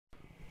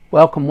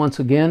Welcome once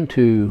again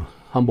to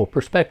Humble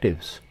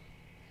Perspectives.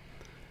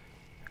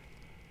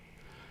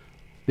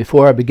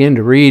 Before I begin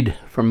to read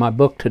from my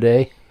book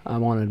today, I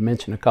wanted to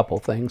mention a couple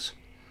things.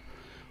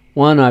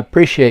 One, I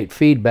appreciate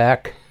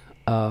feedback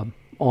on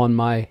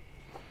my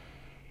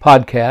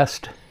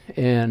podcast,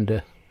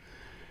 and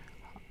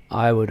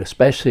I would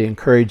especially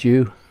encourage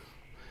you,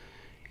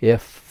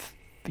 if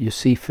you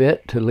see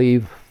fit, to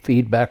leave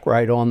feedback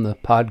right on the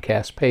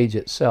podcast page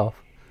itself.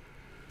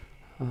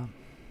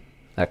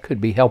 That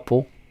could be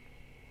helpful.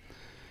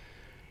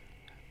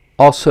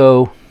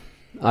 Also,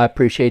 I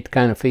appreciate the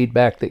kind of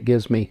feedback that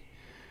gives me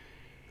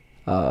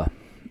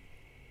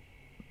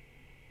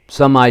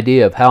some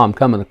idea of how I'm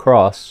coming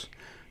across.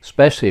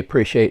 Especially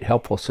appreciate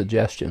helpful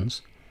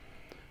suggestions.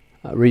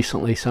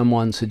 Recently,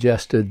 someone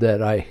suggested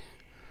that I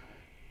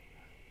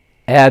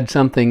add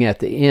something at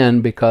the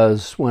end,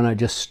 because when I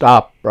just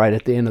stop right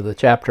at the end of the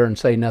chapter and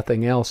say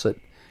nothing else, it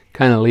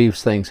kind of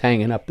leaves things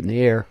hanging up in the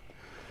air.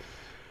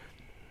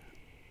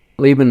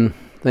 Leaving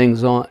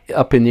things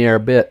up in the air a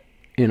bit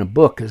in a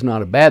book is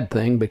not a bad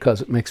thing,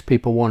 because it makes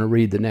people want to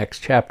read the next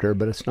chapter,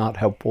 but it's not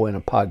helpful in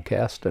a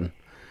podcast, and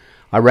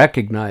I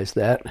recognize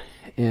that.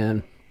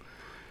 And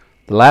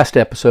the last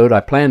episode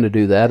I planned to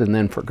do that and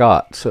then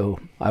forgot, so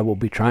I will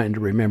be trying to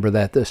remember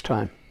that this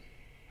time.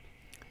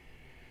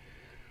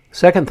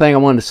 Second thing I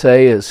wanted to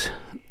say is,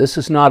 this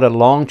is not a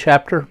long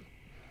chapter,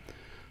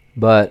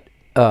 but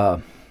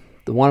the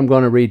one I'm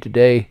going to read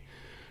today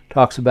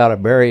talks about a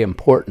very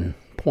important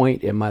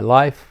point in my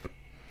life,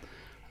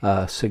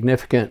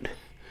 significant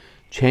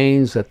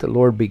change that the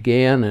Lord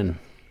began, and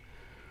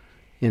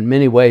in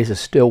many ways is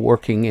still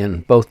working in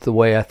both the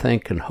way I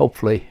think and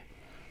hopefully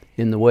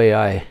in the way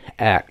I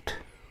act.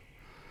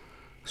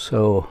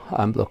 So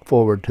I look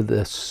forward to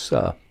this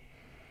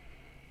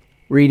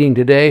reading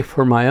today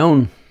for my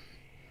own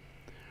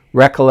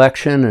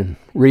recollection and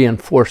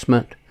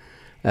reinforcement,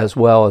 as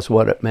well as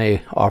what it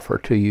may offer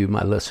to you,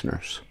 my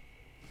listeners.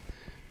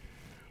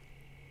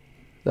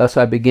 Thus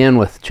I begin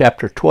with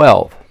chapter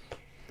 12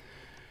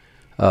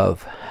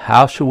 of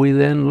How Shall We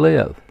Then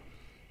Live?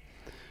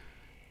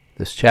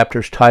 This chapter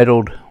is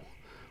titled,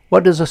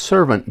 What Does a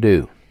Servant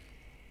Do?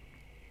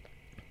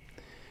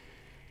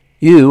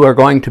 You are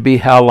going to be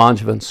Hal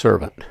Langevin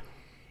servant.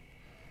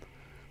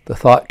 The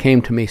thought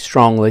came to me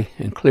strongly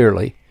and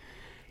clearly,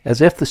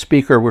 as if the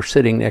speaker were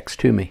sitting next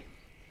to me.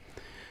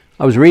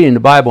 I was reading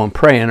the Bible and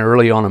praying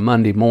early on a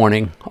Monday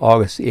morning,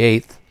 August the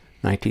 8th,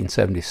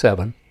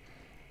 1977.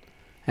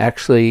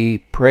 Actually,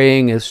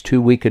 praying is too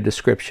weak a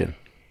description.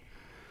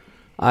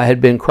 I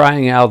had been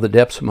crying out of the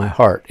depths of my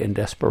heart in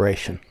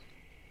desperation.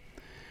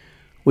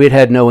 We had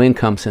had no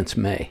income since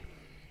May.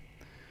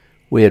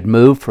 We had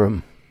moved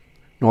from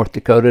North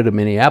Dakota to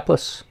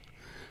Minneapolis.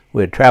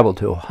 We had traveled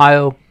to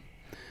Ohio.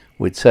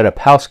 We'd set up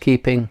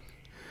housekeeping.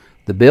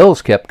 The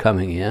bills kept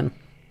coming in.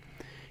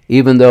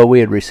 Even though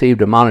we had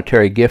received a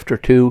monetary gift or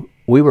two,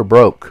 we were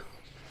broke,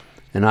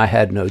 and I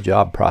had no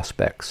job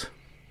prospects.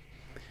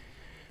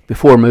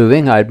 Before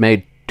moving, I had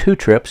made 2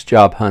 trips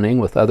job hunting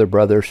with other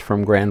brothers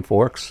from Grand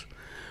Forks,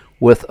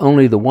 with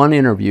only the one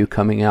interview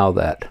coming out of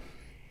that.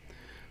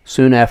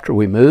 Soon after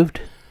we moved,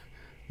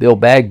 Bill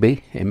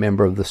Bagby, a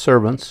member of the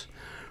servants,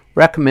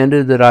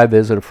 recommended that I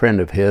visit a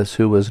friend of his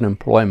who was an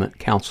employment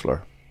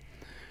counselor.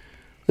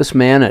 This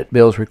man, at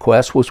Bill's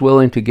request, was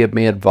willing to give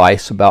me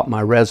advice about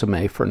my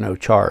resume for no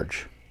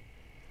charge.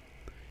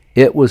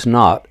 It was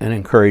not an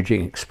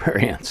encouraging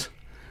experience.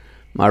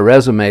 My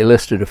resume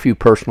listed a few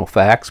personal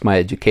facts, my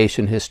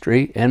education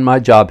history, and my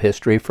job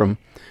history, from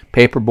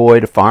paperboy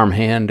to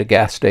farmhand to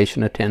gas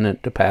station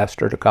attendant to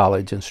pastor to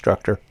college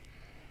instructor.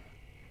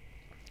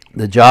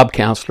 The job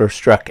counselor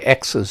struck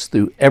X's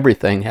through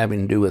everything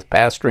having to do with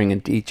pastoring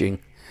and teaching,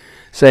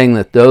 saying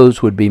that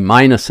those would be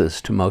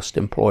minuses to most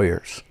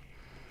employers.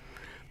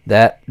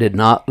 That did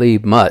not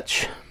leave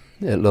much.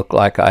 It looked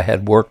like I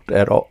had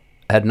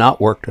not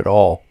worked at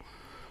all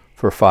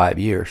for 5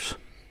 years.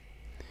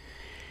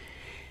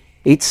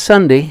 Each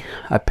Sunday,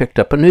 I picked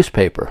up a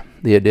newspaper,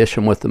 the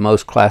edition with the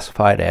most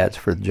classified ads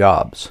for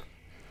jobs.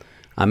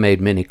 I made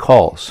many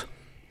calls.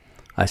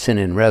 I sent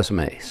in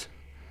resumes.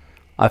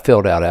 I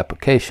filled out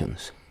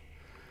applications.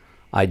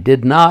 I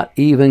did not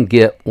even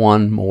get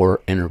one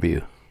more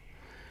interview.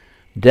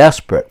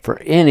 Desperate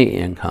for any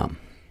income,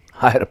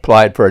 I had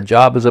applied for a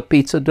job as a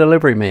pizza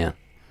delivery man.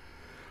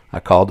 I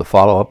called to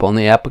follow up on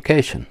the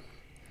application.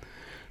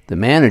 The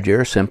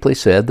manager simply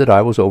said that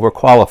I was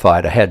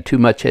overqualified. I had too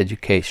much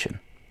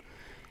education.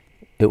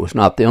 It was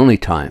not the only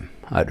time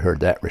I'd heard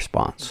that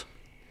response.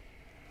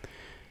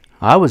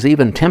 I was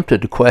even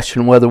tempted to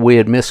question whether we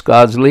had missed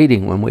God's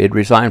leading when we had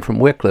resigned from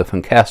Wycliffe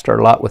and cast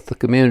our lot with the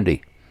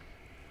community,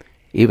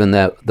 even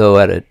though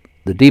at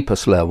the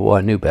deepest level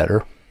I knew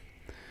better.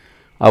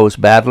 I was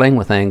battling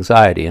with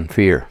anxiety and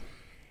fear.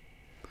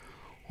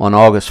 On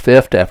August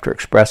 5th, after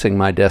expressing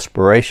my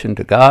desperation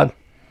to God,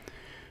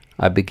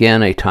 I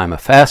began a time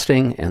of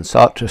fasting and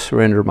sought to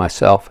surrender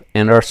myself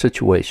and our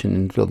situation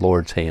into the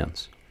Lord's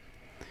hands.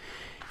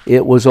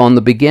 It was on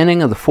the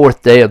beginning of the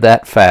 4th day of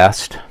that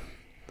fast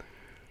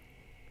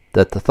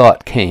that the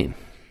thought came,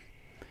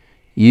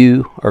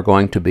 You are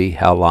going to be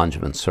Hal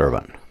Longevin's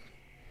servant.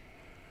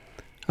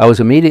 I was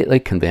immediately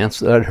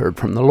convinced that I'd heard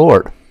from the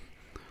Lord,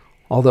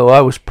 although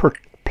I was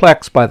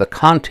perplexed by the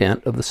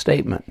content of the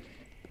statement.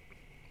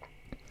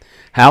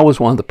 Hal was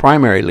one of the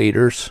primary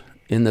leaders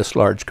in this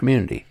large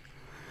community.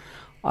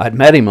 I'd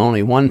met him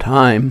only one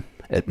time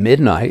at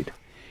midnight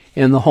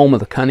in the home of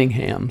the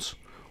Cunninghams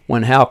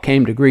when Hal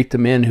came to greet the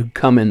men who'd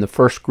come in the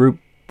first group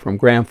from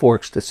Grand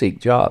Forks to seek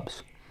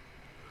jobs.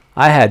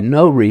 I had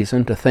no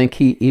reason to think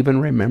he even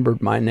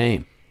remembered my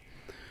name.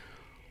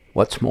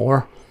 What's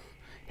more,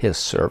 his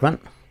servant?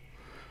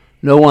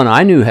 No one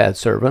I knew had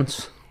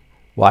servants.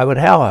 Why would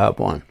Hal have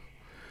one?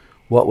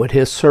 What would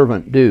his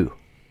servant do?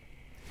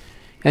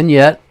 And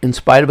yet, in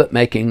spite of it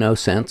making no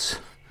sense,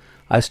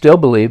 I still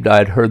believed I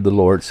had heard the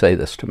Lord say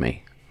this to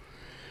me.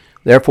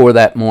 Therefore,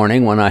 that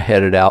morning when I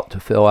headed out to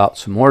fill out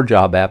some more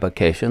job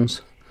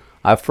applications,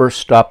 I first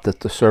stopped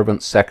at the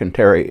servant's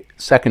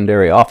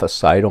secondary office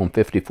site on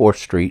 54th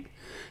Street,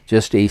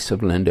 just east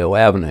of Lyndale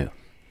Avenue.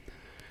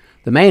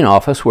 The main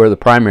office, where the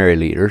primary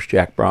leaders,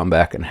 Jack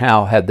Bromback and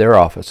Hal, had their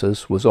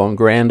offices, was on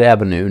Grand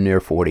Avenue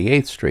near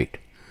 48th Street.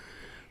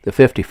 The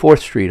 54th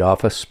Street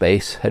office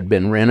space had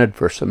been rented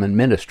for some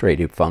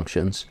administrative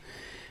functions,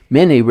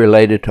 many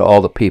related to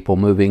all the people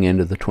moving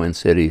into the Twin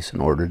Cities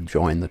in order to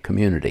join the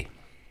community.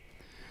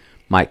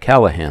 Mike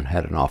Callahan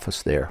had an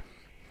office there.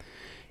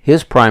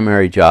 His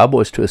primary job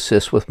was to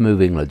assist with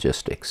moving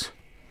logistics.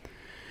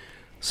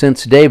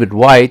 Since David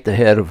White, the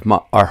head of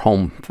our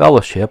home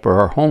fellowship or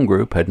our home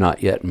group, had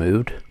not yet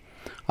moved,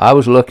 I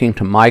was looking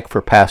to Mike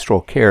for pastoral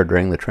care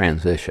during the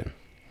transition.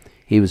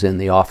 He was in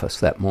the office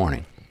that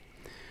morning.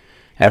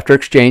 After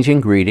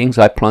exchanging greetings,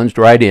 I plunged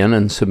right in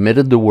and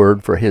submitted the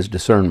word for his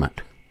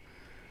discernment.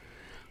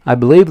 I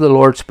believe the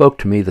Lord spoke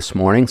to me this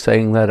morning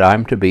saying that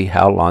I'm to be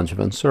Hal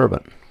Longevin's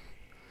servant.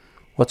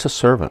 What's a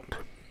servant?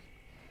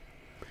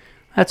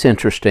 That's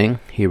interesting,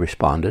 he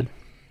responded.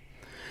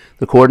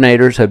 The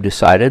coordinators have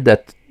decided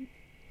that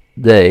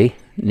they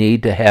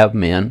need to have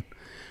men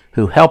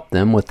who help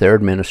them with their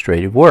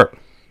administrative work.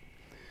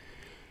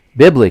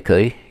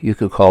 Biblically, you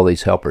could call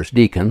these helpers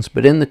deacons,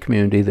 but in the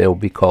community they will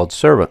be called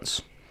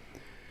servants.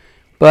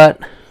 But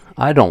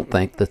I don't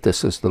think that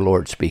this is the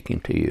Lord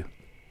speaking to you.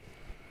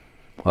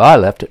 Well, I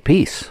left at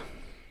peace.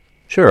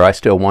 Sure, I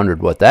still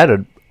wondered what that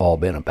had all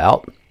been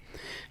about.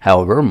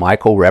 However,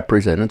 Michael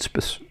represented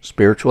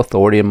spiritual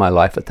authority in my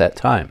life at that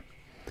time.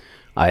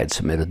 I had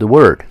submitted the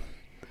word.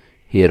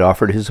 He had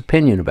offered his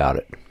opinion about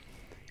it.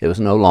 It was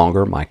no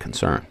longer my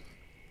concern.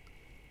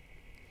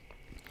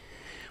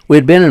 We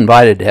had been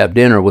invited to have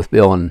dinner with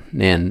Bill and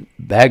Nan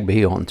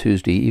Bagby on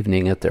Tuesday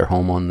evening at their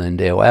home on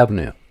Lyndale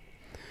Avenue.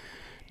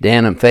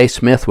 Dan and Faye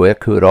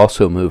Smithwick, who had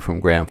also moved from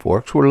Grand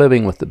Forks, were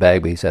living with the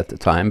Bagbys at the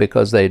time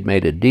because they had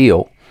made a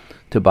deal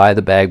to buy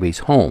the Bagbys'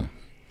 home.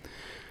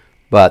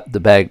 But the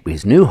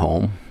Bagbys' new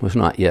home was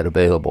not yet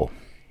available.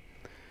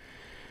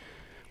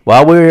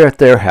 While we were at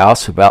their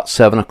house about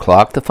 7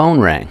 o'clock, the phone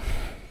rang.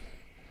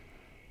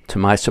 To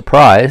my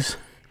surprise,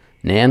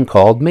 Nan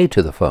called me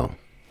to the phone.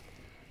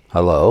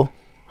 "Hello,"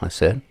 I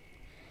said.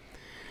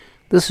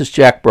 "This is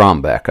Jack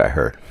Bromback," I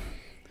heard.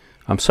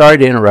 "I'm sorry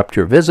to interrupt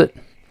your visit,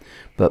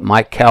 but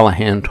Mike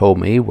Callahan told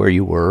me where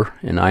you were,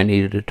 and I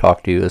needed to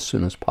talk to you as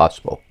soon as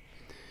possible.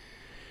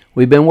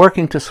 We've been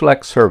working to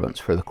select servants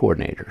for the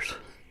coordinators.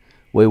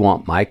 We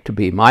want Mike to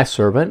be my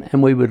servant,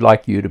 and we would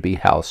like you to be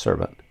Hal's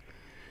servant.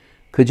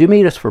 Could you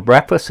meet us for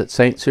breakfast at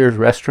St. Cyr's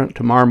Restaurant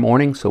tomorrow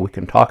morning so we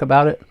can talk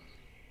about it?"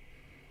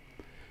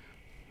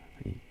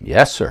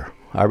 "Yes, sir,"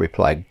 I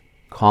replied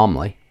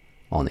calmly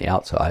on the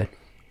outside.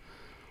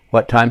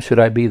 "What time should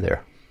I be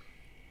there?"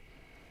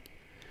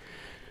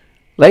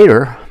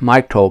 Later,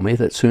 Mike told me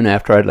that soon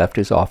after I'd left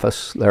his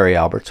office, Larry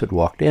Alberts had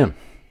walked in.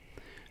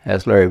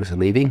 As Larry was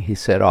leaving, he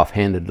said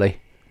offhandedly,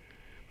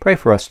 "Pray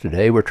for us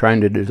today. We're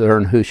trying to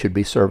discern who should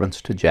be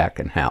servants to Jack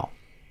and Hal."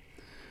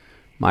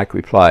 Mike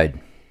replied,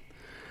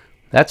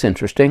 "That's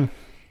interesting.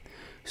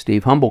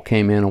 Steve Humble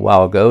came in a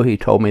while ago. He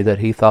told me that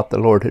he thought the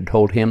Lord had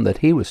told him that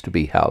he was to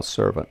be Hal's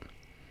servant."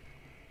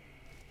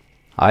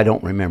 I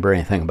don't remember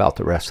anything about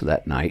the rest of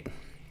that night.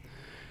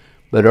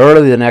 But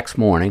early the next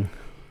morning,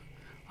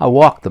 I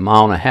walked the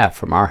 1.5 miles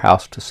from our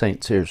house to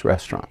St. Cyr's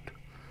Restaurant.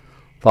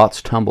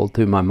 Thoughts tumbled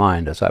through my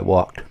mind as I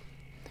walked.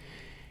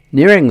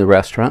 Nearing the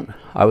restaurant,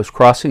 I was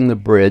crossing the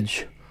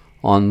bridge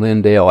on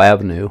Lyndale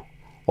Avenue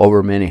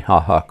over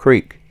Minnehaha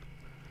Creek,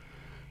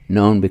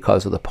 known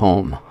because of the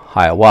poem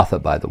Hiawatha,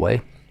 by the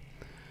way,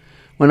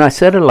 when I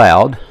said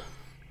aloud,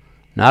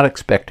 not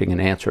expecting an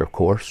answer, of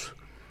course,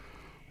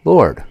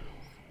 "Lord,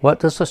 what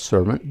does a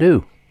servant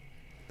do?"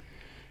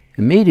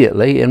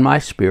 Immediately, in my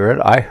spirit,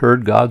 I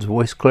heard God's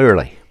voice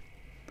clearly.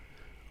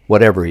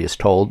 Whatever he is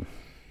told.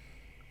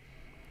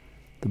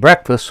 The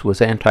breakfast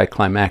was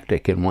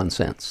anticlimactic in one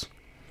sense.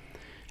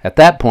 At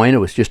that point, it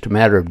was just a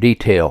matter of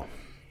detail.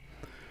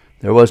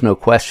 There was no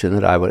question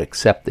that I would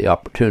accept the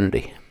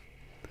opportunity.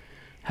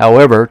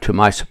 However, to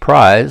my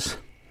surprise,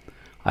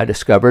 I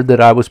discovered that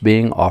I was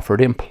being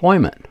offered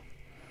employment.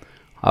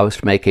 I was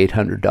to make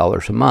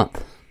 $800 a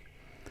month.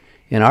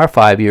 In our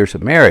 5 years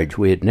of marriage,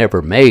 we had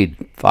never made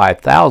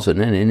 $5,000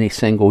 in any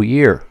single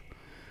year.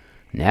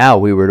 Now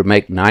we were to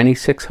make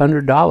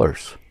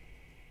 $9,600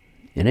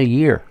 in a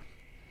year.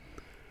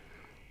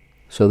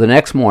 So the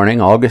next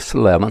morning, August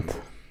 11th,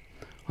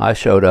 I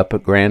showed up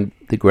at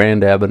the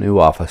Grand Avenue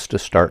office to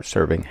start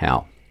serving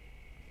Hal.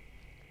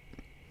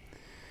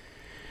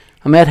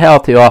 I met Hal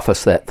at the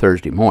office that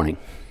Thursday morning.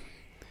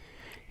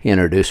 He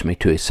introduced me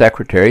to his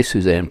secretary,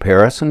 Suzanne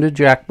Paris, and to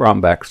Jack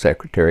Brombach's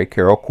secretary,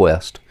 Carol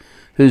Quest,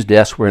 whose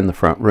desks were in the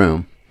front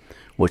room,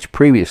 which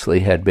previously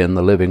had been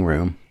the living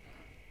room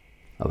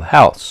of the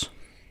house.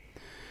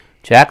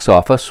 Jack's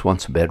office,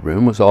 once a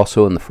bedroom, was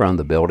also in the front of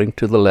the building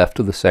to the left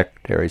of the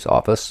secretary's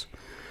office.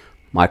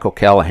 Michael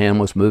Callahan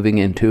was moving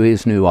into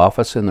his new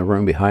office in the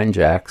room behind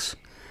Jack's.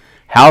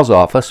 Hal's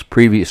office,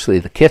 previously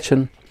the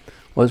kitchen,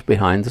 was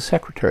behind the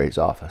secretary's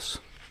office.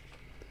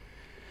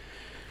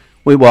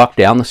 We walked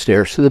down the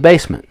stairs to the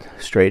basement.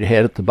 Straight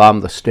ahead at the bottom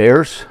of the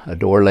stairs, a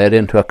door led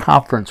into a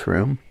conference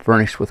room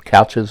furnished with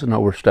couches and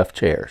overstuffed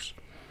chairs.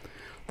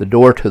 The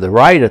door to the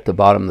right at the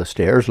bottom of the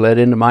stairs led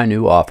into my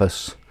new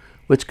office,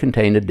 which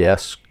contained a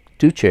desk,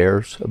 2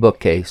 chairs, a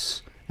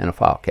bookcase, and a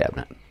file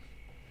cabinet.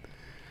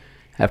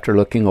 After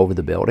looking over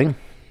the building,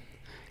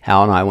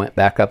 Hal and I went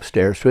back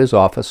upstairs to his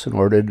office in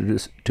order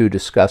to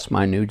discuss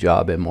my new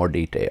job in more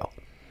detail.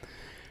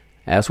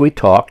 As we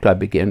talked, I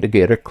began to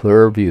get a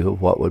clearer view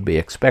of what would be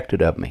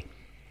expected of me.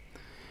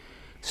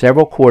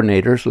 Several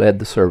coordinators led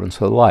the Servants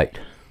of the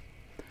Light.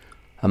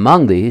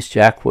 Among these,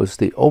 Jack was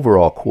the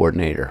overall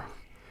coordinator,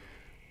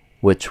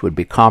 which would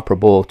be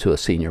comparable to a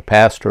senior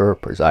pastor,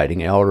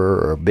 presiding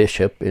elder, or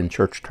bishop in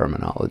church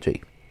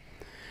terminology.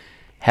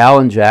 Hal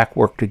and Jack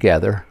worked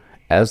together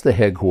as the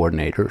head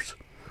coordinators,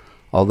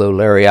 although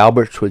Larry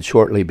Alberts would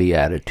shortly be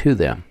added to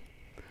them.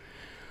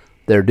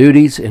 Their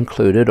duties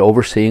included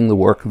overseeing the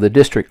work of the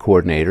district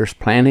coordinators,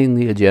 planning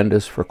the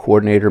agendas for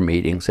coordinator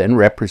meetings, and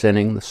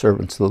representing the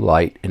Servants of the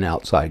Light in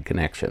outside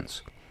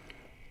connections.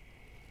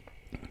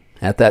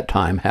 At that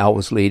time, Hal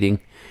was leading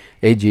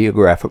a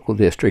geographical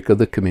district of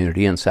the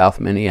community in South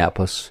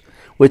Minneapolis,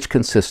 which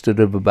consisted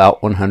of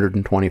about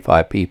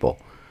 125 people.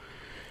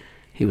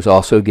 He was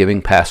also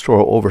giving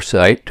pastoral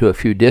oversight to a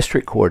few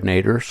district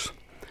coordinators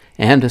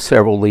and to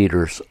several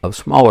leaders of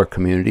smaller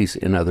communities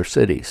in other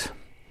cities.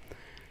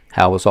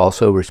 Hal was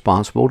also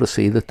responsible to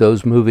see that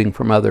those moving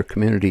from other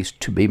communities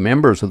to be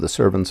members of the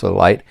Servants of the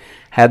Light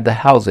had the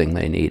housing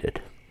they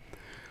needed.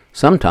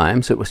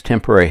 Sometimes it was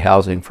temporary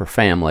housing for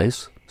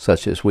families,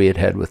 such as we had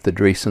had with the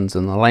Dreesens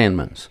and the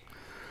Landmans.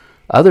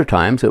 Other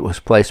times it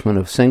was placement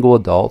of single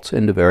adults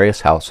into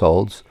various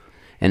households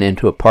and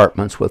into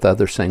apartments with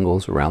other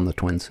singles around the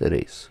Twin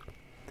Cities.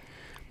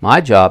 My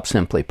job,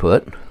 simply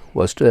put,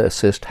 was to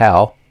assist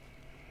Hal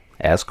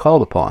as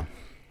called upon.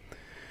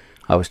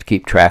 I was to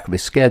keep track of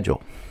his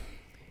schedule.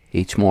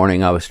 Each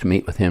morning I was to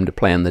meet with him to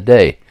plan the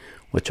day,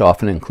 which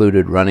often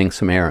included running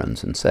some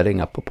errands and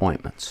setting up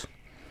appointments.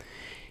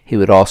 He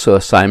would also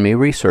assign me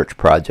research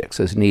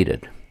projects as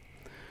needed.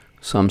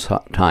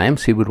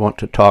 Sometimes he would want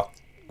to talk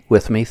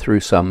with me through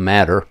some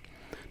matter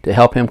to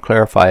help him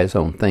clarify his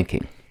own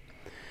thinking.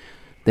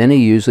 Then he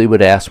usually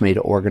would ask me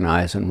to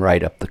organize and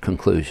write up the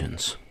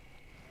conclusions.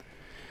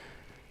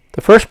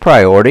 The first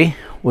priority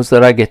was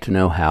that I get to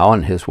know Hal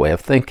and his way of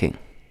thinking.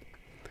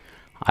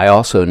 I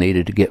also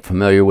needed to get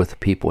familiar with the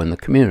people in the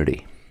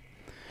community.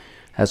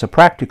 As a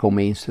practical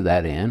means to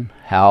that end,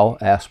 Hal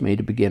asked me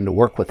to begin to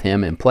work with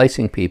him in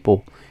placing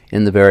people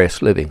in the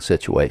various living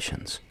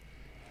situations.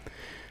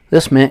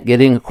 This meant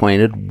getting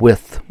acquainted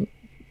with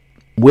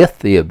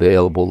the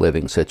available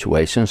living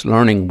situations,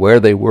 learning where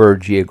they were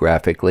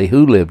geographically,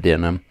 who lived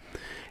in them,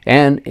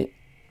 and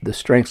the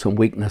strengths and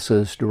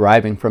weaknesses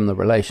deriving from the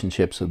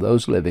relationships of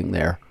those living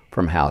there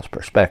from Hal's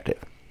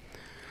perspective.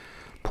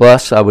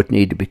 Plus, I would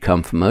need to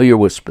become familiar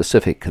with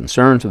specific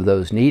concerns of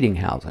those needing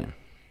housing.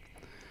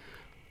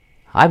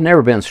 I've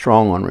never been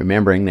strong on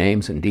remembering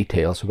names and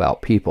details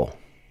about people.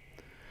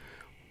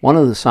 One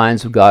of the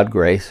signs of God's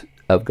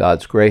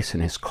grace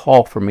and his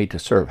call for me to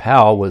serve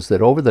Hal was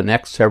that over the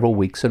next several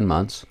weeks and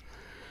months,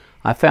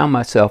 I found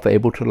myself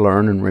able to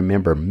learn and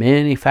remember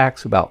many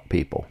facts about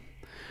people.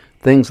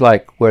 Things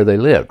like where they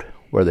lived,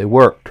 where they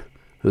worked,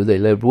 who they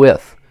lived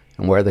with,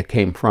 and where they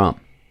came from.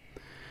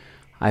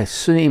 I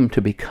seemed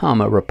to become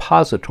a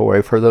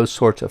repository for those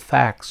sorts of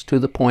facts to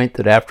the point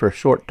that after a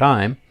short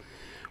time,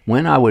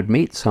 when I would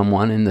meet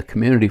someone in the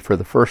community for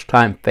the first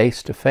time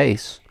face to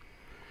face,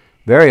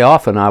 very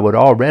often I would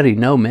already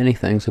know many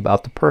things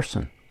about the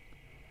person.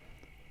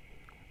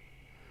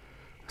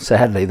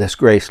 Sadly, this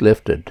grace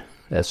lifted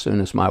as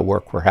soon as my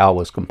work for Hal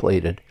was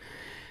completed,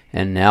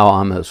 and now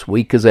I'm as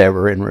weak as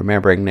ever in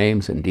remembering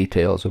names and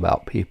details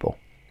about people.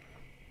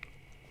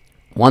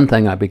 One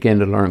thing I began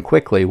to learn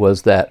quickly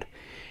was that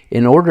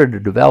in order to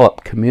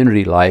develop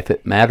community life,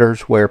 it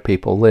matters where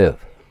people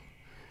live.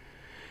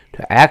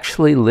 To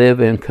actually live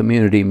in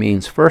community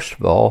means, first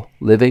of all,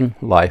 living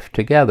life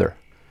together.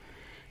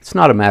 It's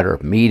not a matter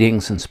of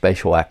meetings and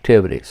spatial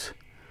activities.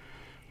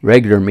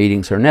 Regular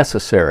meetings are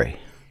necessary,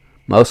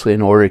 mostly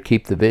in order to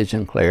keep the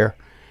vision clear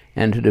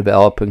and to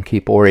develop and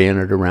keep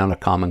oriented around a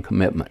common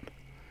commitment.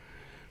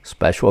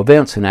 Special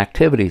events and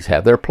activities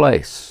have their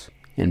place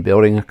in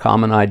building a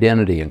common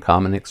identity and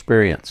common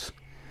experience.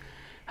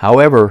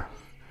 However,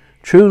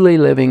 truly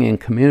living in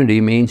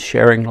community means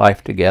sharing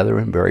life together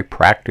in very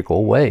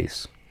practical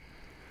ways.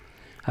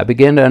 I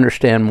began to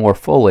understand more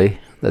fully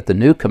that the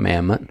new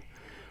commandment,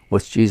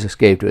 which Jesus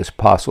gave to his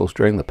apostles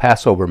during the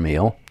Passover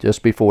meal,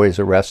 just before his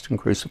arrest and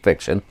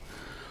crucifixion,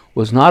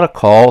 was not a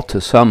call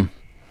to some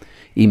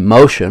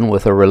emotion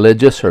with a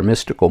religious or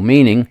mystical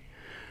meaning.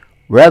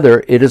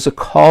 Rather, it is a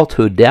call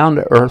to a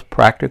down-to-earth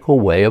practical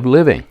way of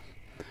living.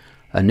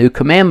 A new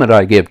commandment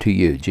I give to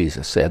you,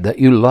 Jesus said, that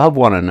you love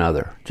one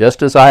another.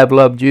 Just as I have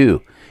loved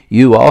you,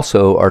 you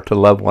also are to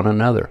love one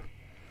another.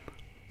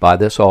 By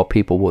this all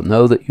people will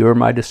know that you are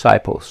my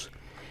disciples,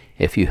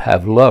 if you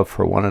have love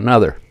for one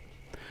another.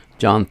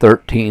 John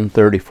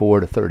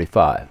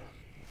 13:34-35.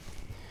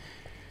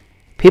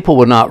 People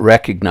will not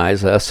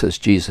recognize us as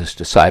Jesus'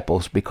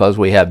 disciples because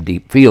we have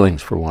deep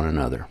feelings for one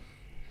another.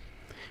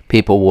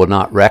 People will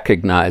not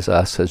recognize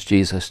us as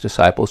Jesus'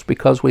 disciples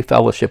because we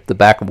fellowship the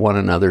back of one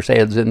another's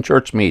heads in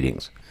church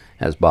meetings,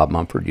 as Bob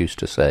Mumford used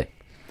to say.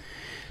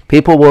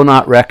 People will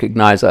not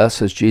recognize us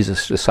as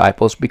Jesus'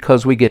 disciples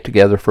because we get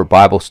together for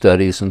Bible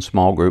studies and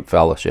small group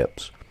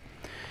fellowships.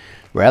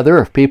 Rather,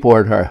 if people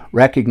are to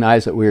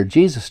recognize that we are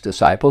Jesus'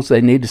 disciples,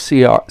 they need to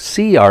see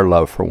our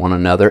love for one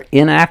another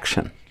in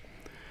action,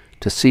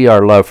 to see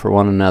our love for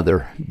one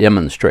another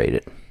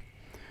demonstrated.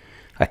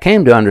 I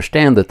came to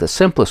understand that the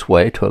simplest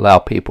way to allow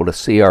people to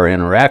see our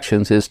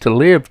interactions is to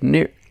live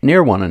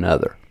near one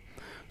another,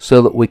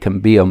 so that we can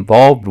be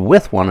involved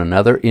with one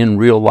another in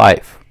real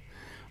life,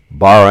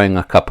 borrowing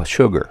a cup of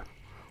sugar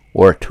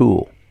or a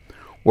tool,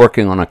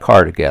 working on a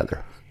car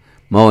together,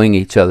 mowing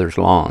each other's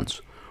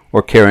lawns,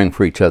 or caring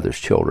for each other's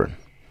children.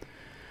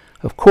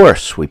 Of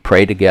course, we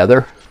pray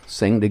together,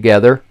 sing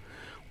together,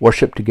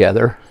 worship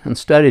together, and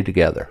study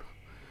together.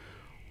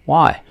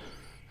 Why?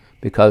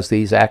 Because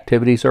these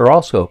activities are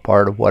also a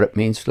part of what it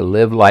means to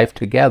live life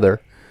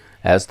together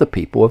as the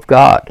people of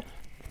God.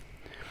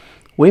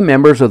 We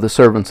members of the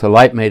Servants of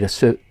Light made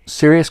a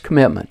serious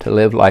commitment to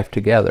live life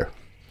together.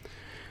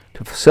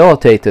 To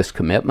facilitate this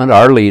commitment,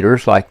 our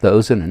leaders, like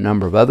those in a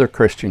number of other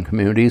Christian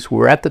communities,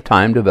 were at the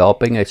time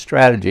developing a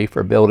strategy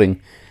for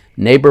building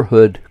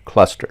neighborhood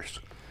clusters.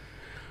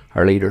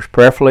 Our leaders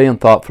prayerfully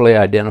and thoughtfully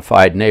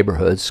identified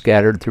neighborhoods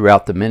scattered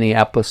throughout the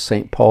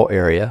Minneapolis-St. Paul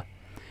area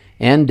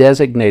and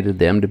designated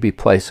them to be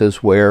places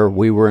where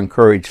we were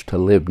encouraged to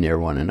live near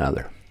one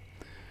another.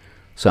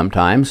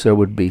 Sometimes there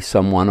would be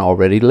someone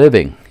already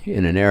living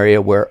in an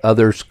area where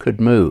others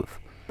could move.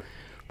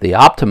 The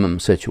optimum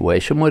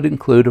situation would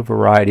include a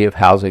variety of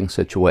housing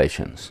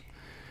situations.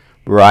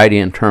 Variety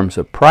in terms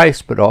of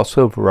price, but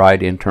also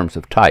variety in terms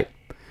of type.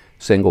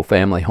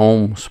 Single-family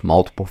homes,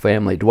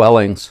 multiple-family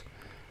dwellings,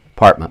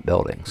 apartment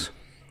buildings.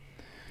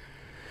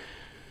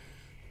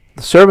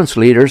 The Servants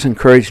leaders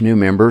encouraged new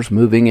members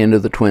moving into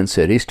the Twin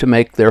Cities to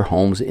make their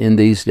homes in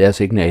these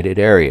designated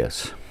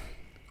areas.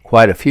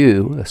 Quite a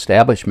few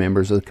established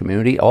members of the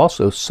community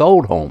also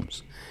sold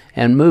homes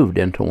and moved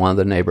into one of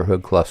the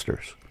neighborhood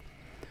clusters.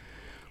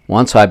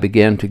 Once I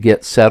began to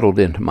get settled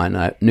into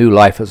my new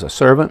life as a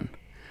servant,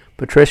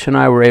 Patricia and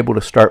I were able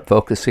to start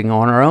focusing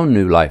on our own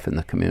new life in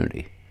the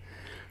community.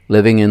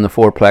 Living in the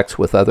fourplex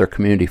with other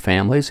community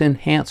families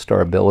enhanced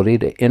our ability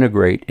to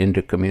integrate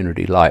into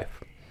community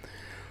life.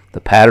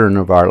 The pattern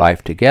of our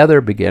life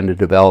together began to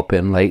develop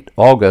in late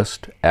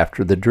August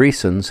after the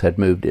Dreesens had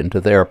moved into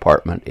their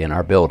apartment in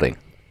our building.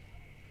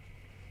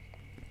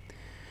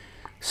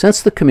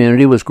 Since the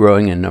community was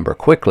growing in number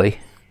quickly,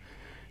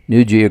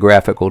 new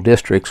geographical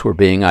districts were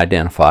being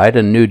identified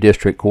and new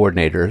district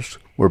coordinators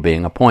were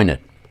being appointed.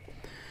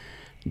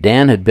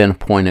 Dan had been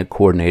appointed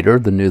coordinator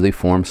of the newly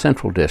formed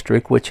Central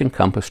District, which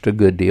encompassed a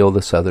good deal of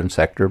the southern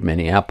sector of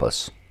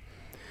Minneapolis.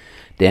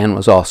 Dan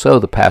was also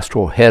the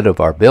pastoral head of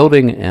our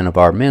building and of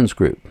our men's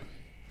group.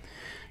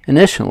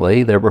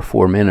 Initially, there were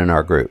 4 men in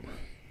our group,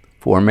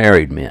 4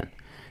 married men,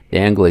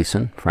 Dan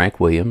Gleason, Frank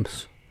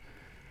Williams,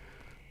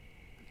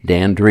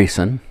 Dan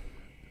Dreesen,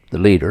 the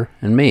leader,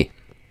 and me.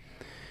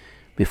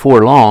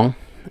 Before long,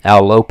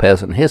 Al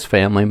Lopez and his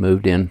family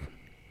moved in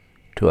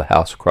to a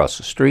house across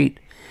the street,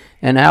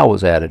 and Al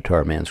was added to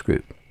our men's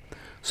group.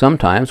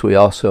 Sometimes we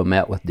also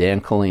met with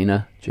Dan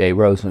Kalina, Jay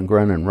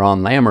Rosengren, and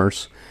Ron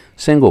Lammers,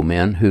 single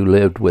men who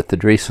lived with the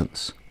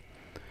Dreesens.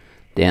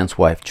 Dan's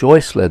wife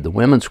Joyce led the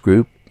women's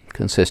group,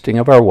 consisting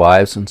of our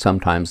wives and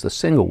sometimes the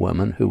single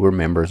women who were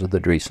members of the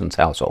Dreesens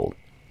household.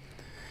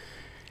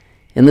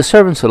 In the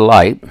Servants of the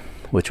Light,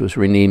 which was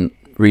renamed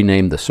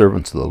the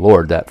Servants of the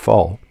Lord that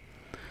fall,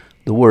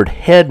 the word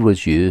head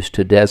was used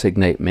to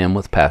designate men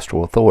with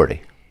pastoral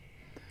authority.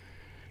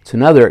 It's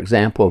another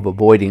example of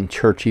avoiding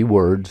churchy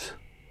words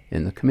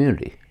in the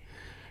community.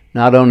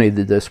 Not only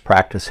did this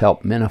practice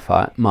help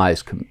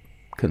minimize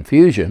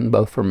confusion,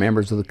 both for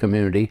members of the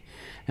community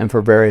and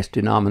for various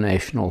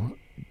denominational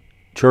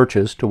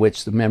churches to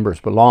which the members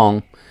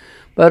belong,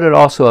 but it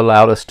also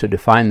allowed us to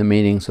define the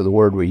meanings of the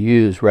word we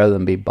use rather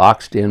than be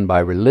boxed in by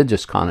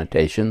religious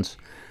connotations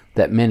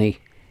that many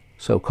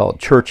so-called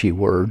churchy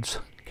words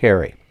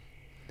carry.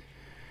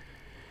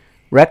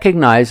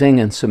 Recognizing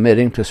and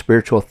submitting to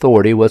spiritual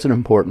authority was an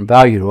important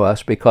value to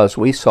us because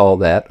we saw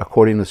that,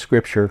 according to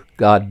Scripture,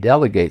 God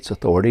delegates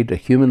authority to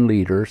human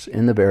leaders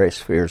in the various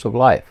spheres of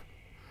life.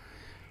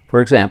 For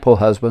example,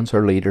 husbands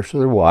are leaders of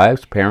their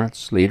wives,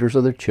 parents, leaders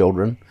of their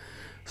children,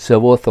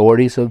 civil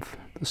authorities of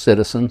the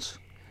citizens,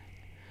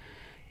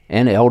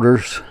 and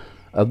elders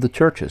of the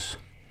churches.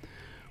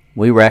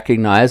 We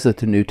recognize that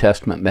the New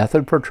Testament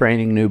method for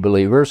training new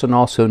believers and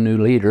also new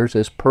leaders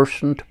is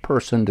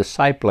person-to-person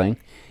discipling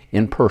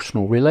in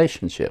personal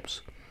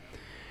relationships.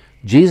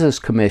 Jesus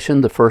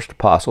commissioned the first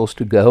apostles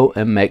to go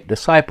and make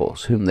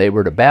disciples, whom they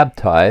were to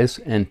baptize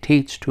and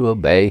teach to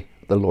obey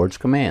the Lord's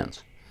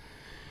commands.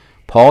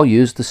 Paul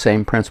used the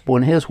same principle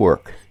in his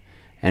work,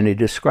 and he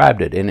described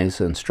it in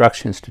his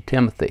instructions to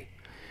Timothy.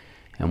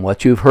 And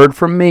what you've heard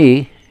from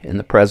me, in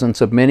the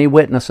presence of many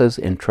witnesses,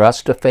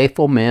 entrust to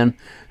faithful men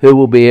who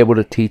will be able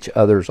to teach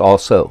others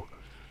also.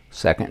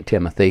 2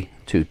 Timothy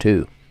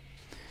 2:2.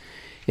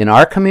 In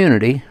our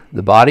community,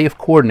 the body of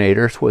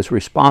coordinators was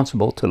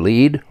responsible to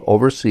lead,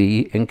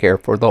 oversee, and care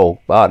for the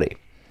whole body.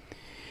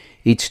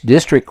 Each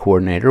district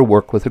coordinator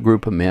worked with a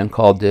group of men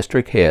called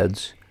district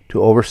heads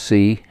to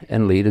oversee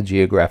and lead a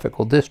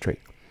geographical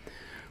district.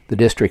 The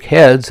district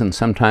heads, and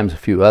sometimes a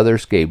few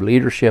others, gave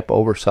leadership,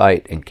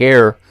 oversight, and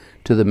care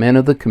to the men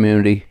of the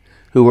community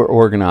who were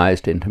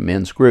organized into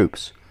men's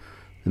groups.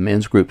 The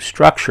men's group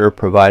structure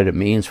provided a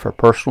means for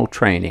personal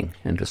training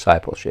and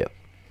discipleship.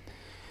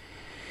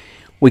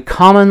 We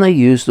commonly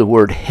use the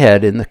word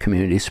head in the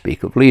community to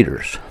speak of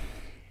leaders.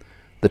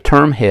 The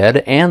term head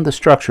and the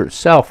structure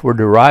itself were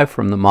derived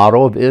from the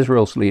model of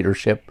Israel's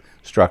leadership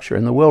structure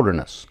in the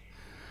wilderness.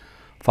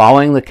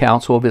 Following the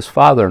counsel of his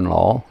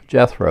father-in-law,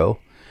 Jethro,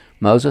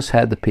 Moses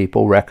had the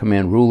people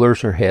recommend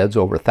rulers or heads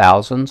over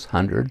thousands,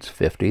 hundreds,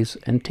 fifties,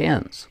 and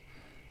tens.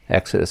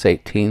 Exodus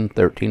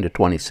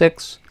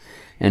 18:13-26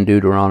 and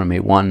Deuteronomy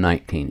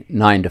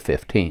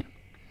 1:9-15.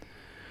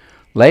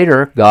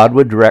 Later, God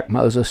would direct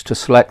Moses to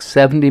select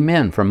 70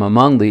 men from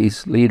among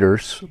these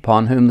leaders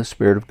upon whom the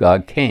Spirit of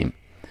God came.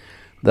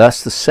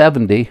 Thus the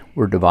 70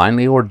 were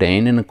divinely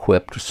ordained and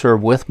equipped to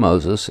serve with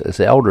Moses as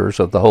elders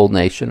of the whole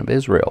nation of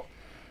Israel.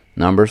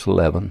 Numbers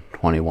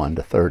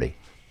 11:21-30.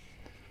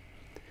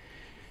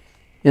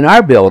 In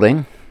our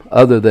building,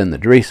 other than the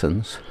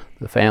Dreesens,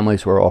 the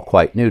families were all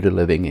quite new to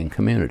living in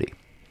community.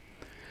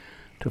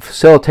 To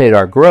facilitate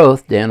our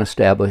growth, Dan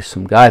established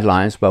some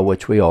guidelines by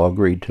which we all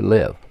agreed to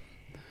live.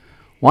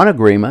 One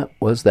agreement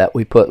was that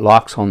we put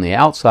locks on the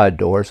outside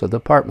doors of the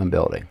apartment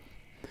building.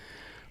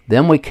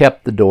 Then we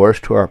kept the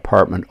doors to our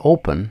apartment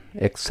open,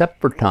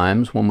 except for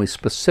times when we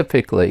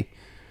specifically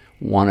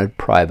wanted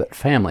private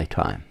family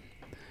time.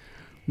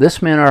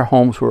 This meant our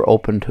homes were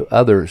open to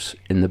others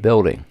in the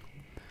building.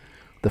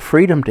 The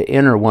freedom to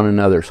enter one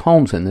another's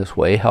homes in this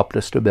way helped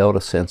us to build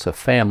a sense of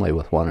family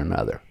with one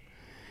another.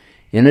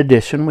 In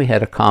addition, we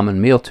had a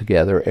common meal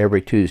together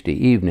every Tuesday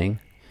evening,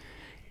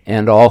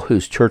 and all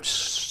whose church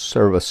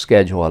service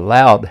schedule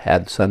allowed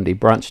had Sunday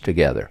brunch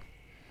together.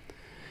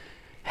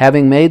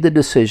 Having made the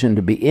decision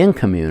to be in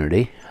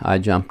community, I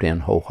jumped in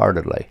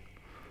wholeheartedly.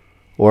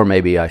 Or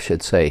maybe I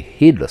should say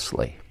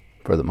heedlessly,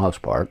 for the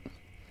most part.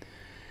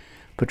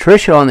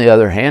 Patricia, on the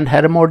other hand,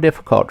 had a more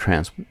difficult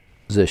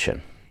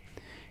transition.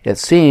 It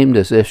seemed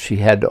as if she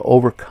had to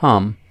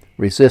overcome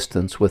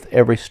resistance with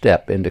every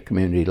step into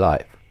community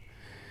life.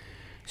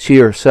 She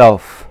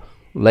herself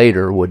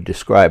later would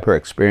describe her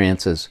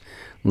experiences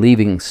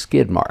leaving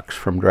skid marks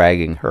from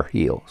dragging her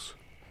heels.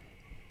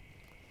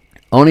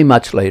 Only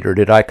much later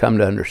did I come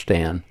to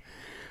understand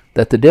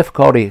that the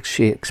difficulty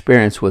she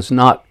experienced was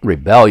not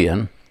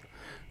rebellion,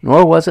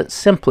 nor was it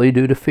simply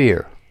due to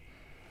fear.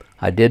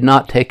 I did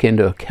not take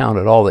into account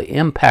at all the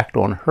impact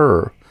on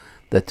her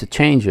that the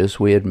changes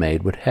we had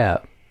made would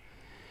have.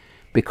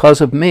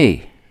 Because of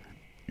me,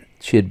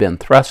 she had been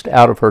thrust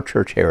out of her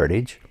church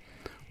heritage,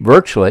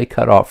 virtually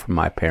cut off from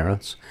my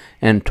parents,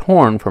 and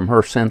torn from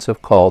her sense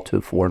of call to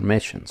foreign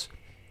missions.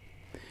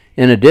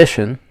 In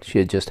addition, she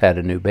had just had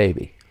a new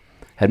baby,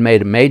 had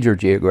made a major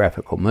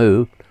geographical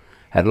move,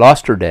 had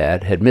lost her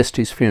dad, had missed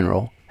his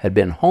funeral, had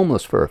been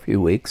homeless for a few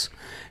weeks,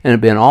 and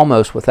had been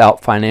almost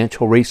without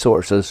financial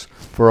resources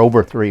for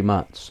over 3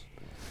 months.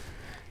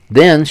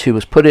 Then she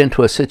was put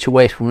into a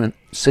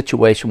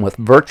situation with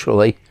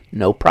virtually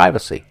no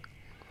privacy.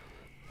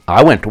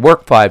 I went to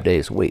work 5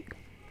 days a week.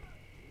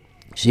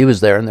 She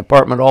was there in the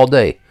apartment all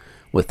day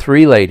with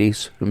 3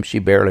 ladies whom she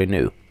barely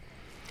knew.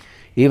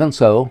 Even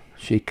so,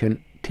 she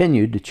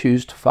continued to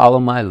choose to follow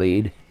my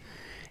lead,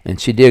 and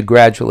she did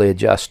gradually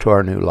adjust to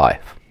our new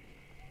life.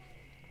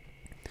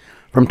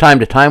 From time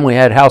to time, we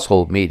had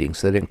household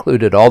meetings that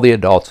included all the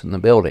adults in the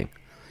building.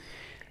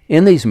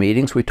 In these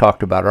meetings, we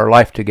talked about our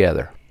life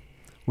together.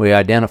 We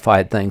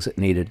identified things that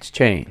needed to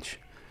change.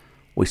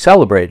 We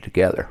celebrated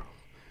together.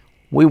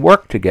 We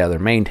worked together,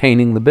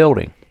 maintaining the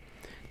building.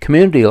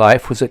 Community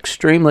life was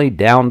extremely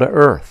down to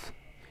earth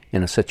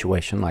in a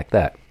situation like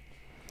that.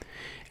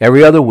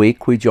 Every other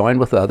week, we joined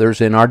with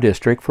others in our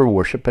district for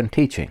worship and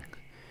teaching.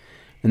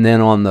 And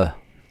then on the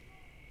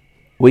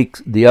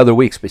other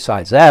weeks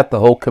besides that, the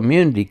whole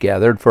community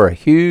gathered for a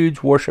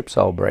huge worship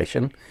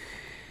celebration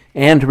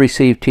and to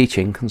receive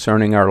teaching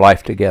concerning our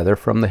life together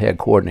from the head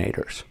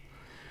coordinators.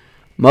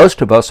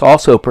 Most of us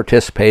also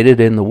participated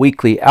in the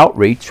weekly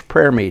outreach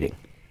prayer meeting.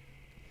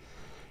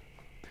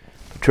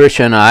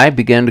 Patricia and I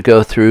began to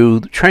go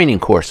through training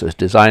courses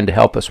designed to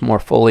help us more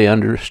fully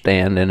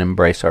understand and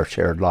embrace our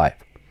shared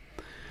life.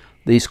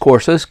 These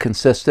courses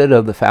consisted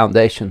of the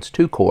Foundations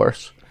 2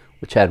 course,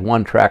 which had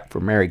one track for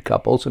married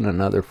couples and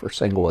another for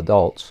single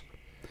adults,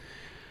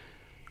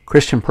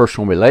 Christian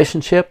Personal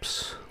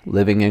Relationships,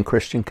 Living in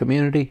Christian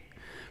Community,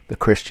 The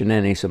Christian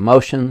and His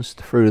Emotions,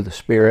 The Fruit of the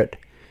Spirit,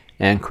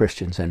 and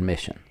Christians and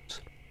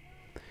Missions.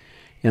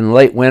 In the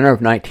late winter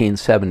of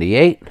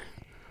 1978,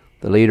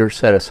 the leaders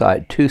set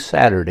aside 2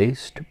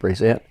 Saturdays to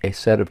present a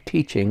set of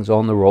teachings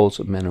on the roles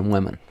of men and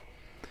women.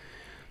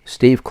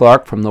 Steve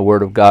Clark from the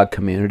Word of God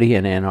community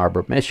in Ann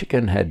Arbor,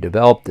 Michigan, had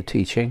developed the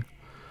teaching,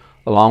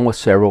 along with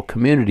several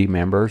community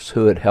members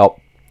who had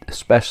helped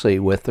especially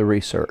with the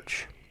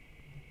research.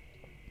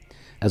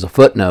 As a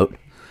footnote,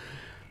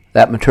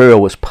 that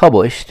material was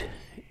published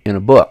in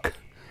a book.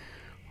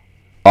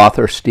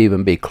 Author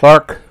Stephen B.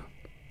 Clark,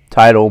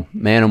 titled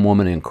Man and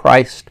Woman in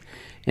Christ,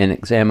 an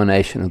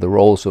examination of the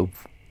roles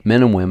of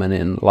men and women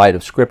in light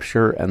of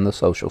Scripture and the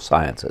social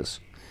sciences.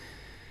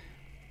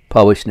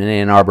 Published in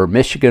Ann Arbor,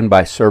 Michigan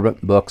by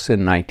Servant Books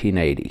in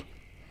 1980.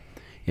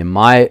 In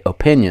my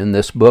opinion,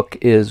 this book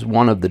is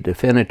one of the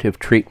definitive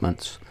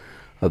treatments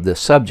of this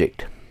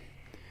subject.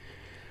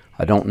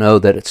 I don't know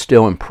that it's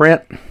still in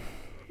print,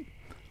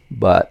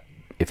 but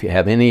if you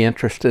have any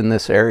interest in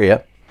this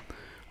area,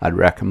 I'd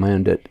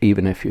recommend it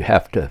even if you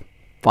have to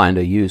find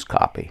a used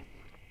copy.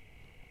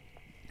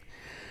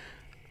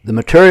 The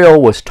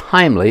material was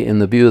timely in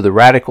the view of the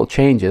radical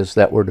changes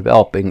that were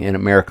developing in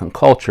American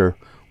culture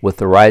with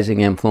the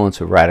rising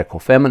influence of radical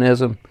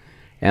feminism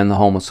and the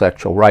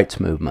homosexual rights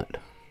movement.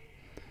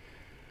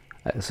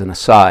 As an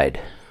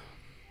aside,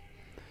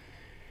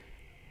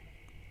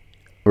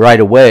 right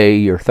away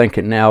you're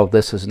thinking now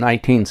this is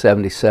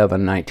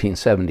 1977,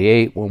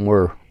 1978 when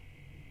we're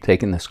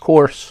taking this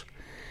course,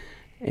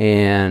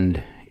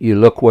 and you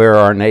look where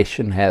our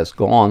nation has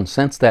gone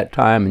since that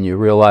time and you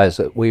realize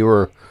that we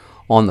were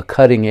on the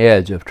cutting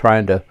edge of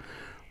trying to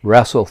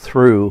wrestle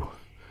through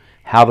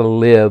how to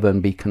live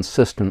and be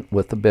consistent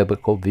with the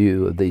biblical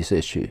view of these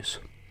issues.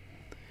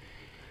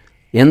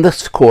 In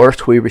this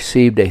course, we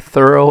received a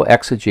thorough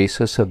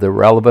exegesis of the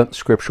relevant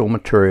scriptural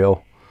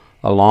material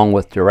along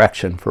with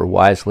direction for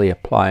wisely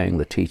applying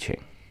the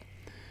teaching.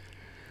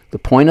 The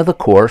point of the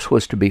course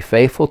was to be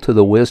faithful to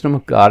the wisdom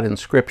of God in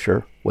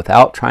Scripture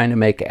without trying to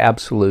make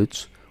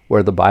absolutes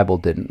where the Bible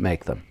didn't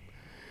make them.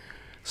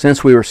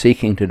 Since we were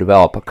seeking to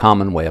develop a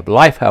common way of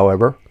life,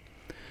 however,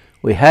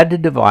 we had to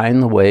divine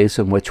the ways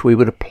in which we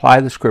would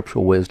apply the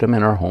scriptural wisdom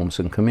in our homes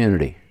and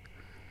community.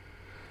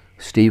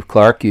 Steve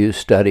Clark used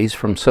studies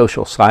from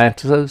social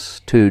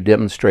sciences to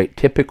demonstrate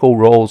typical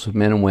roles of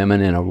men and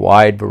women in a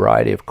wide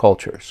variety of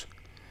cultures.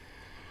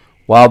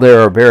 While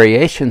there are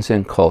variations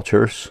in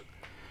cultures,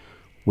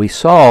 we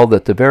saw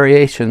that the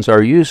variations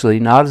are usually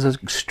not as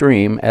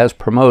extreme as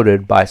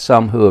promoted by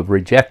some who have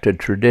rejected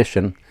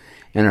tradition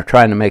and are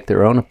trying to make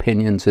their own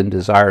opinions and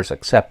desires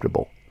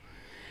acceptable.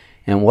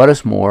 And what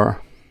is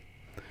more,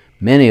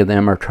 many of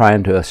them are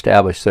trying to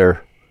establish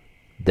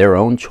their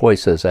own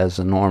choices as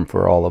the norm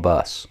for all of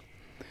us.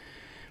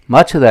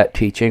 Much of that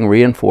teaching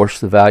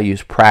reinforced the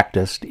values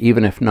practiced,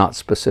 even if not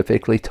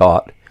specifically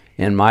taught,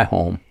 in my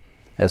home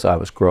as I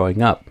was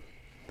growing up.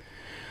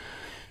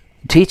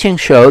 Teaching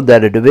showed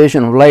that a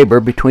division of labor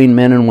between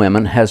men and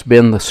women has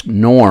been the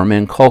norm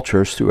in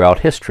cultures throughout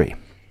history.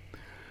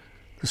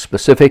 The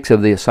specifics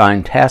of the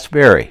assigned tasks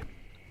vary,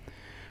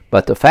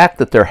 but the fact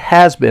that there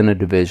has been a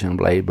division of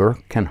labor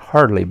can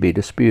hardly be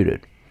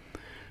disputed.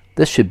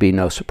 This should be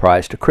no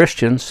surprise to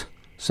Christians,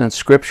 since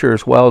Scripture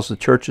as well as the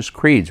Church's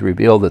creeds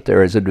reveal that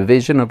there is a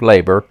division of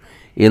labor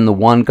in the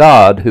one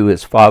God who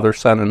is Father,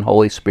 Son, and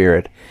Holy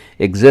Spirit,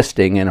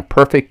 existing in a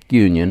perfect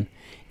union,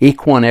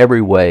 equal in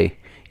every way,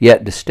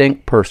 yet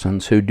distinct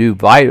persons who do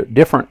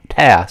different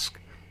tasks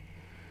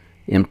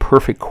in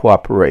perfect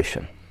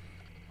cooperation.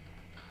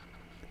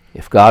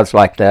 If God's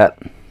like that,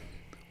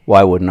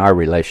 why wouldn't our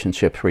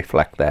relationships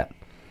reflect that?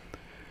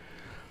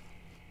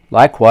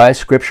 Likewise,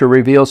 Scripture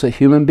reveals that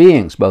human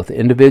beings, both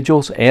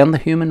individuals and the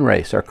human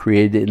race, are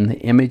created in the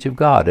image of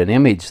God, an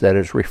image that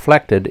is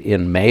reflected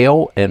in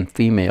male and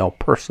female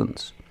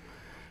persons.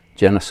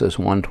 Genesis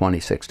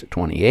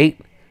 1:26-28,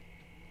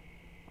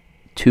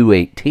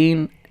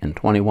 2:18, and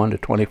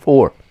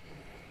 21-24.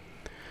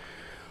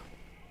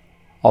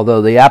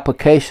 Although the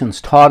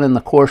applications taught in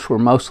the course were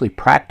mostly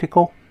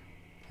practical,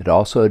 it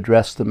also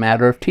addressed the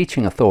matter of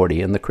teaching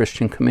authority in the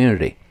Christian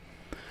community.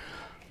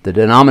 The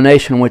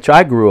denomination in which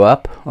I grew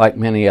up, like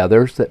many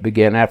others that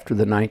began after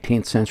the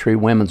 19th century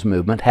women's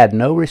movement, had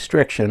no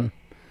restriction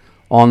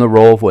on the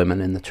role of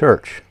women in the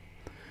church.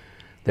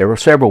 There were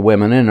several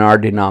women in our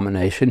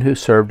denomination who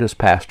served as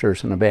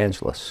pastors and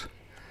evangelists.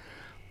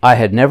 I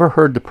had never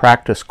heard the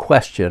practice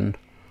questioned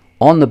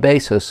on the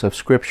basis of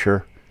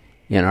Scripture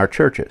in our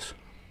churches.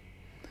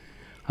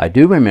 I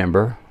do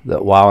remember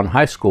that while in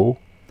high school,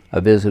 I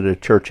visited a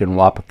church in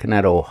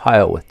Wapakoneta,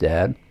 Ohio with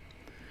Dad,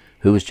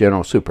 who was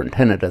general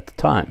superintendent at the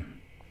time.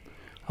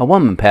 A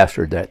woman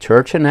pastored that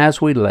church, and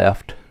as we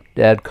left,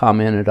 Dad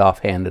commented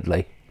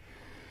offhandedly,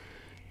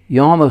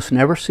 "You almost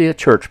never see a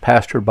church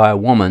pastored by a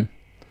woman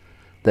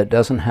that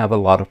doesn't have a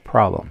lot of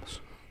problems."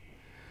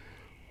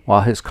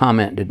 While his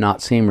comment did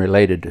not seem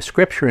related to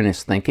Scripture in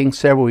his thinking,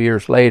 several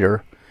years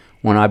later,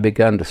 when I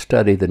began to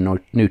study the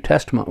New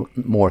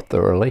Testament more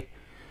thoroughly,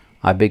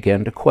 I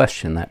began to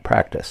question that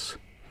practice.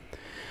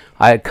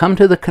 I had come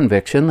to the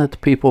conviction that the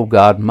people of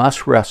God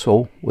must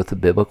wrestle with the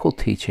biblical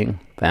teaching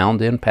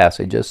found in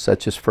passages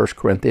such as 1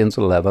 Corinthians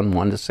 11,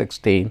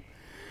 1-16,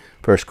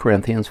 1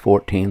 Corinthians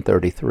 14,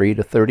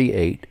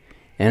 33-38,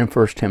 and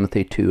 1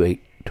 Timothy 2,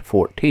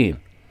 8-14,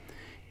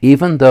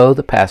 even though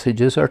the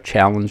passages are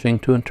challenging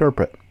to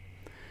interpret.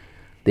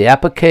 The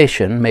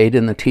application made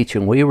in the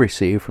teaching we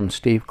received from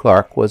Steve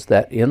Clark was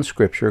that in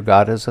Scripture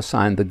God has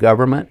assigned the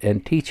government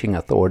and teaching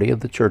authority of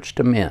the church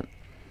to men.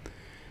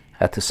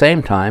 At the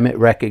same time, it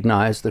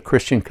recognized the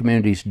Christian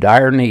community's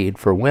dire need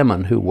for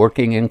women who,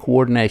 working in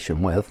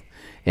coordination with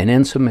and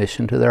in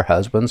submission to their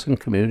husbands and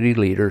community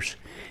leaders,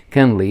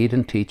 can lead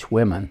and teach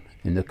women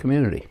in the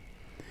community.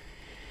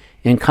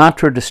 In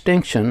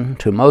contradistinction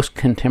to most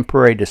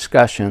contemporary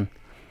discussion,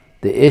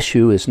 the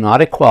issue is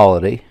not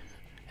equality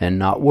and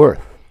not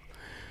worth,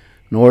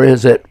 nor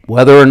is it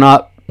whether or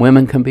not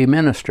women can be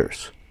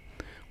ministers.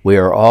 We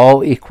are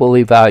all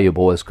equally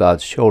valuable as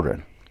God's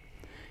children,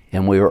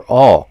 and we are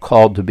all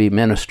called to be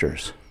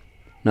ministers,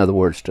 in other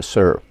words, to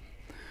serve.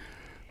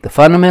 The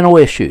fundamental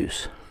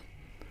issues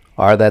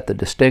are that the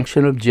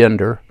distinction of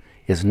gender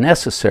is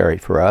necessary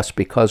for us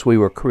because we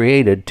were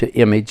created to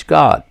image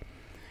God,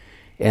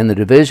 and the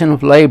division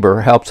of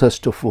labor helps us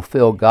to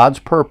fulfill God's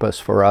purpose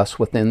for us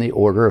within the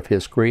order of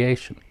His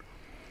creation.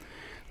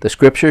 The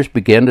Scriptures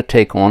begin to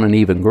take on an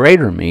even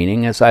greater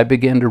meaning as I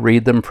begin to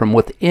read them from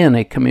within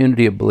a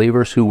community of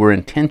believers who were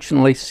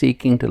intentionally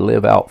seeking to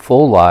live out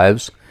full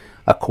lives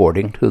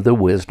according to the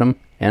wisdom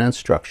and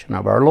instruction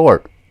of our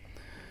Lord.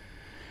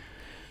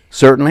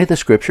 Certainly the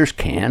Scriptures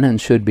can and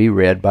should be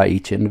read by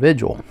each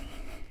individual,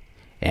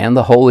 and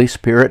the Holy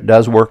Spirit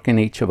does work in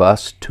each of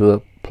us to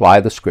apply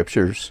the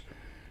Scriptures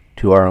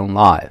to our own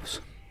lives.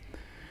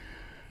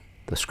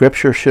 The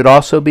Scripture should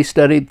also be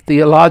studied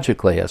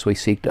theologically as we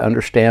seek to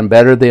understand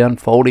better the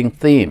unfolding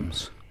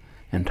themes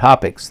and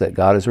topics that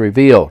God has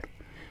revealed,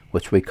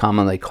 which we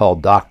commonly call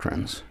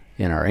doctrines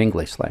in our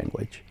English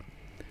language.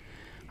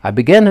 I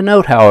began to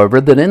note,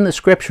 however, that in the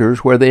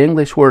Scriptures, where the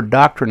English word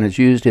doctrine is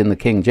used in the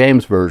King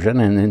James Version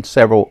and in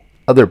several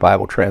other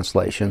Bible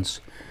translations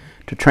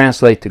to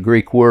translate the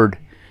Greek word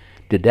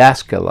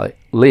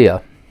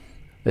didaskalia,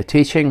 the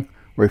teaching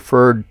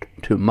referred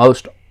to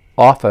most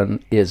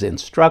often is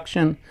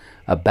instruction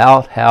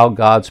about how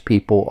God's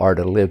people are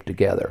to live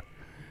together,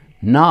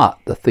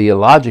 not the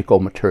theological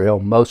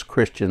material most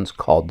Christians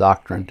call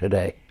doctrine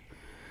today.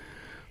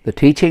 The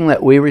teaching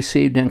that we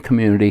received in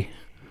community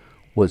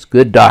was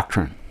good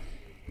doctrine,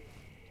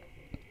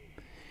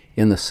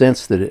 in the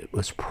sense that it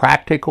was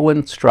practical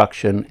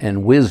instruction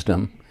and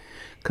wisdom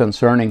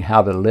concerning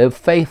how to live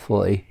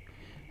faithfully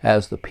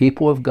as the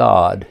people of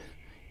God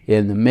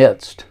in the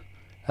midst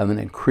of an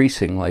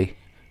increasingly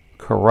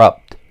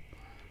corrupt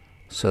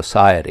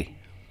society.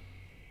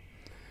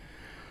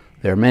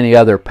 There are many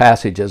other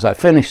passages. I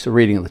finished the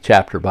reading of the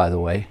chapter, by the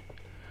way.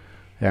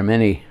 There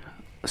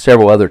are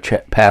several other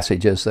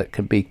passages that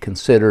could be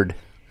considered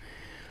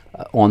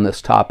on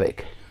this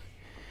topic.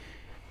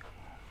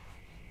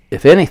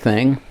 If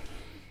anything,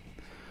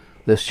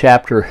 this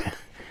chapter,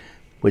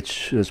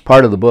 which is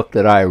part of the book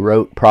that I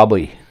wrote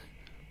probably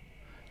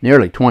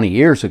nearly 20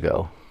 years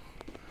ago,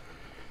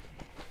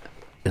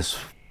 is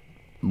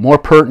more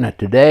pertinent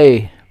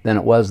today than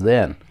it was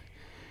then,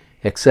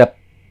 except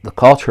the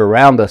culture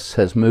around us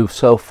has moved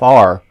so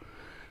far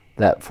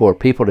that for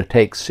people to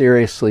take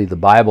seriously the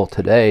Bible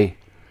today,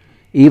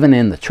 even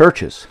in the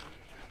churches,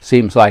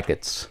 seems like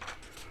it's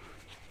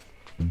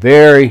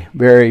very,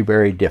 very,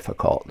 very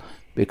difficult,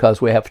 because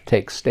we have to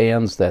take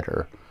stands that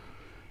are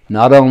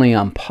not only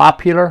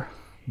unpopular,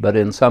 but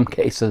in some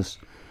cases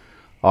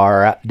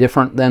are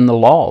different than the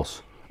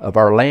laws of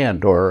our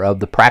land or of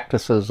the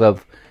practices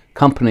of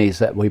companies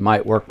that we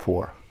might work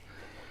for.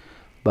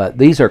 But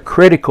these are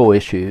critical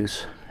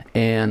issues,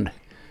 and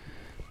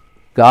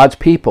God's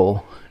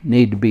people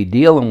need to be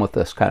dealing with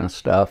this kind of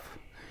stuff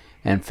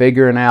and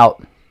figuring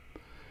out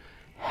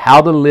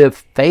how to live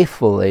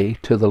faithfully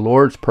to the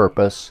Lord's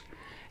purpose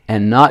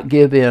and not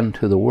give in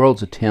to the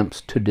world's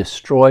attempts to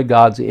destroy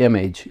God's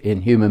image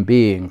in human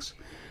beings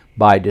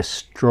by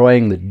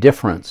destroying the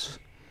difference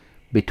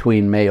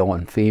between male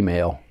and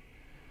female,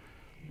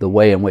 the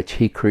way in which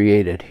He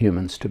created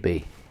humans to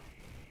be.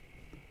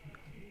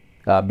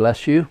 God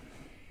bless you,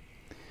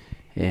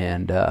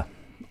 and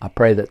I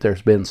pray that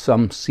there's been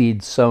some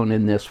seed sown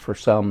in this for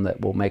some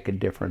that will make a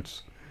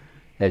difference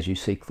as you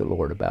seek the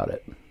Lord about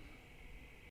it.